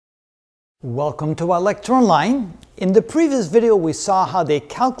Welcome to our lecture online. In the previous video we saw how they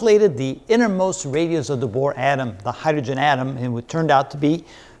calculated the innermost radius of the Bohr atom, the hydrogen atom, and it turned out to be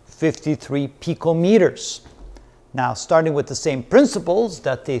 53 picometers. Now, starting with the same principles,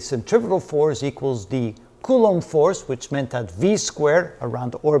 that the centrifugal force equals the Coulomb force, which meant that V squared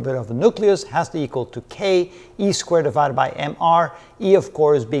around the orbit of the nucleus has to equal to K, E squared divided by mR, E of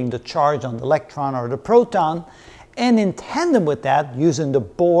course being the charge on the electron or the proton, and in tandem with that, using the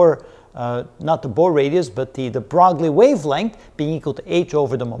Bohr not the Bohr radius, but the Broglie wavelength being equal to h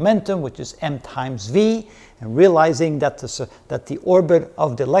over the momentum, which is m times v, and realizing that the orbit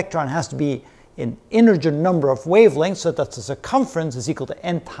of the electron has to be an integer number of wavelengths, so that the circumference is equal to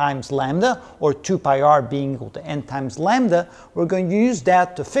n times lambda, or 2 pi r being equal to n times lambda. We're going to use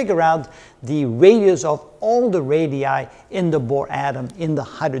that to figure out the radius of all the radii in the Bohr atom, in the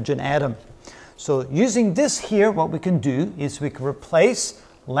hydrogen atom. So using this here, what we can do is we can replace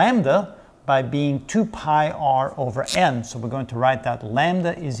lambda by being 2 pi r over n. So we're going to write that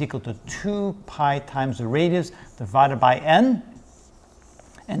lambda is equal to 2 pi times the radius divided by n,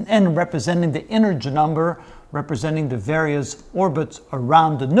 and n representing the integer number representing the various orbits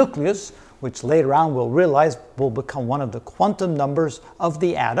around the nucleus, which later on we'll realize will become one of the quantum numbers of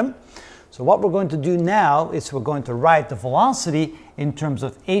the atom. So what we're going to do now is we're going to write the velocity in terms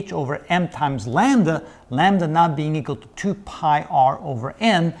of h over m times lambda, lambda not being equal to 2 pi r over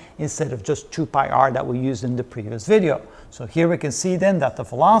n instead of just 2 pi r that we used in the previous video. So here we can see then that the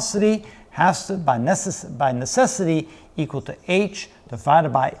velocity has to, by necessity, equal to h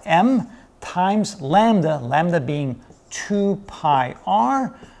divided by m times lambda, lambda being 2 pi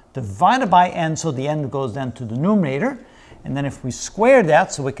r divided by n, so the n goes then to the numerator. And then if we square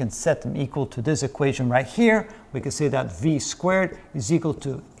that, so we can set them equal to this equation right here, we can say that v squared is equal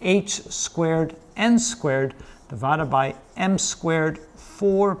to h squared n squared divided by m squared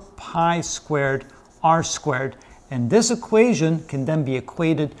 4 pi squared r squared. And this equation can then be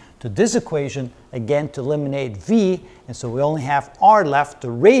equated to this equation, again to eliminate v, and so we only have r left, the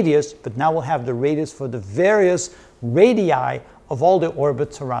radius, but now we'll have the radius for the various radii of all the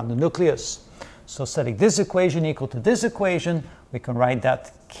orbits around the nucleus. So setting this equation equal to this equation, we can write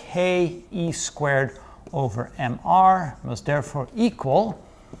that k e squared over mr must therefore equal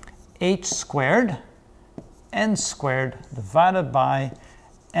h squared n squared divided by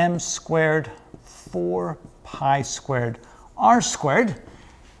m squared 4 pi squared r squared.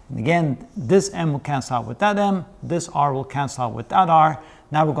 And again, this m will cancel out with that m, this r will cancel out with that r.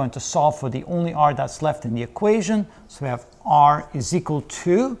 Now we're going to solve for the only r that's left in the equation. So we have r is equal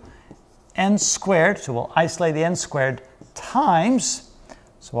to n squared, so we'll isolate the n squared, times,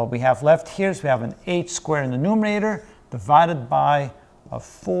 so what we have left here is we have an h squared in the numerator divided by a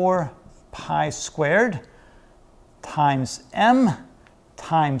 4 pi squared times m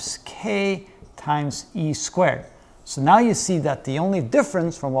times k times e squared. So now you see that the only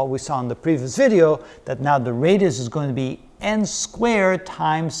difference from what we saw in the previous video, that now the radius is going to be n squared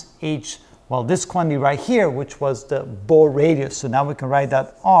times h, well, this quantity right here, which was the Bohr radius. So now we can write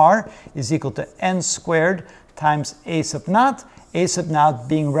that r is equal to n squared times a sub naught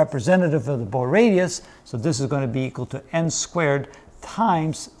being representative of the Bohr radius. So this is going to be equal to n squared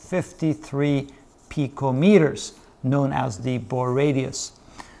times 53 picometers, known as the Bohr radius.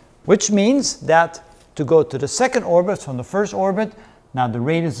 Which means that to go to the second orbit from the first orbit, now the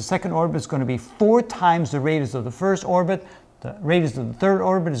radius of the second orbit is going to be 4 times the radius of the first orbit. The radius of the third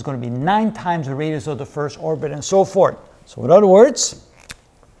orbit is going to be 9 times the radius of the first orbit, and so forth. So in other words,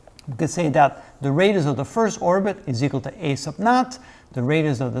 we could say that the radius of the first orbit is equal to a sub naught. The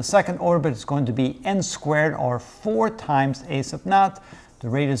radius of the second orbit is going to be n squared, or 4 times a sub naught. The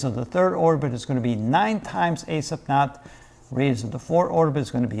radius of the third orbit is going to be 9 times a sub naught. Radius of the fourth orbit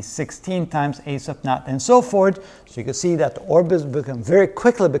is going to be 16 times a sub naught, and so forth. So you can see that the orbits very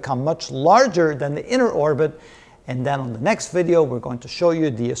quickly become much larger than the inner orbit. And then on the next video, we're going to show you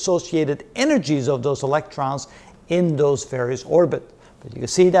the associated energies of those electrons in those various orbits. But you can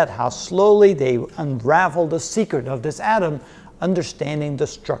see that how slowly they unravel the secret of this atom, understanding the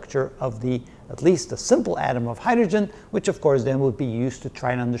structure of at least the simple atom of hydrogen, which of course then will be used to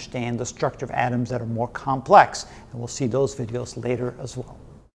try and understand the structure of atoms that are more complex. And we'll see those videos later as well.